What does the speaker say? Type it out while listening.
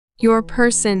Your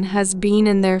person has been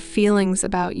in their feelings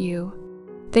about you.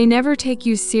 They never take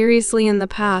you seriously in the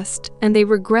past, and they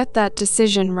regret that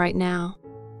decision right now.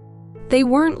 They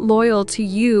weren't loyal to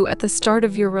you at the start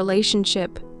of your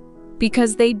relationship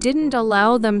because they didn't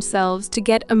allow themselves to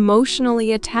get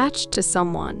emotionally attached to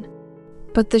someone.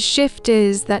 But the shift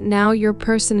is that now your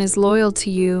person is loyal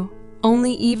to you,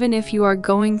 only even if you are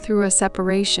going through a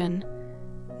separation.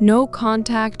 No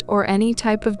contact or any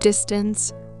type of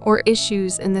distance or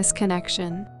issues in this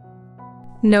connection.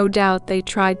 No doubt they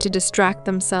tried to distract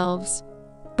themselves,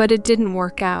 but it didn't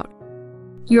work out.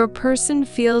 Your person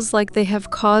feels like they have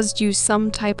caused you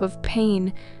some type of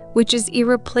pain, which is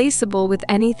irreplaceable with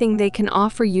anything they can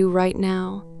offer you right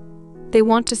now. They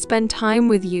want to spend time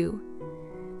with you.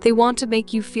 They want to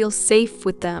make you feel safe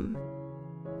with them.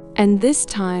 And this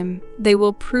time, they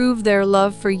will prove their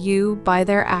love for you by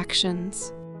their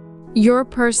actions. Your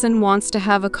person wants to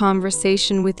have a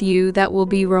conversation with you that will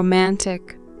be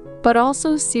romantic, but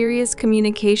also serious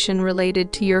communication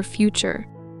related to your future.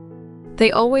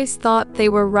 They always thought they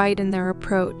were right in their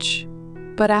approach,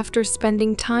 but after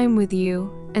spending time with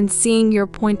you and seeing your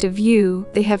point of view,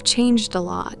 they have changed a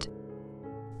lot.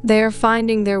 They are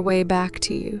finding their way back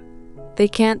to you. They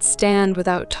can't stand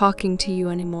without talking to you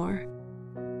anymore.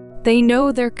 They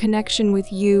know their connection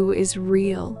with you is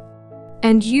real,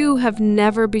 and you have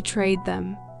never betrayed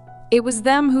them. It was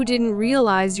them who didn't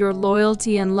realize your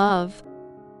loyalty and love.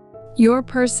 Your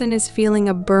person is feeling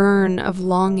a burn of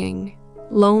longing,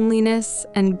 loneliness,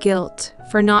 and guilt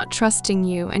for not trusting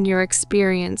you and your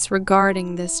experience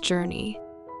regarding this journey.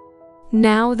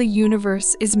 Now the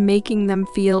universe is making them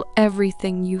feel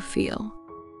everything you feel.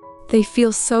 They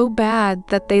feel so bad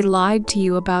that they lied to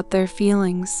you about their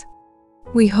feelings.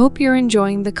 We hope you're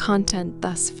enjoying the content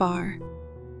thus far.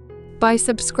 By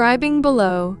subscribing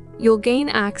below, you'll gain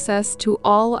access to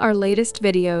all our latest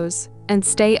videos and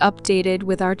stay updated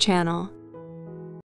with our channel.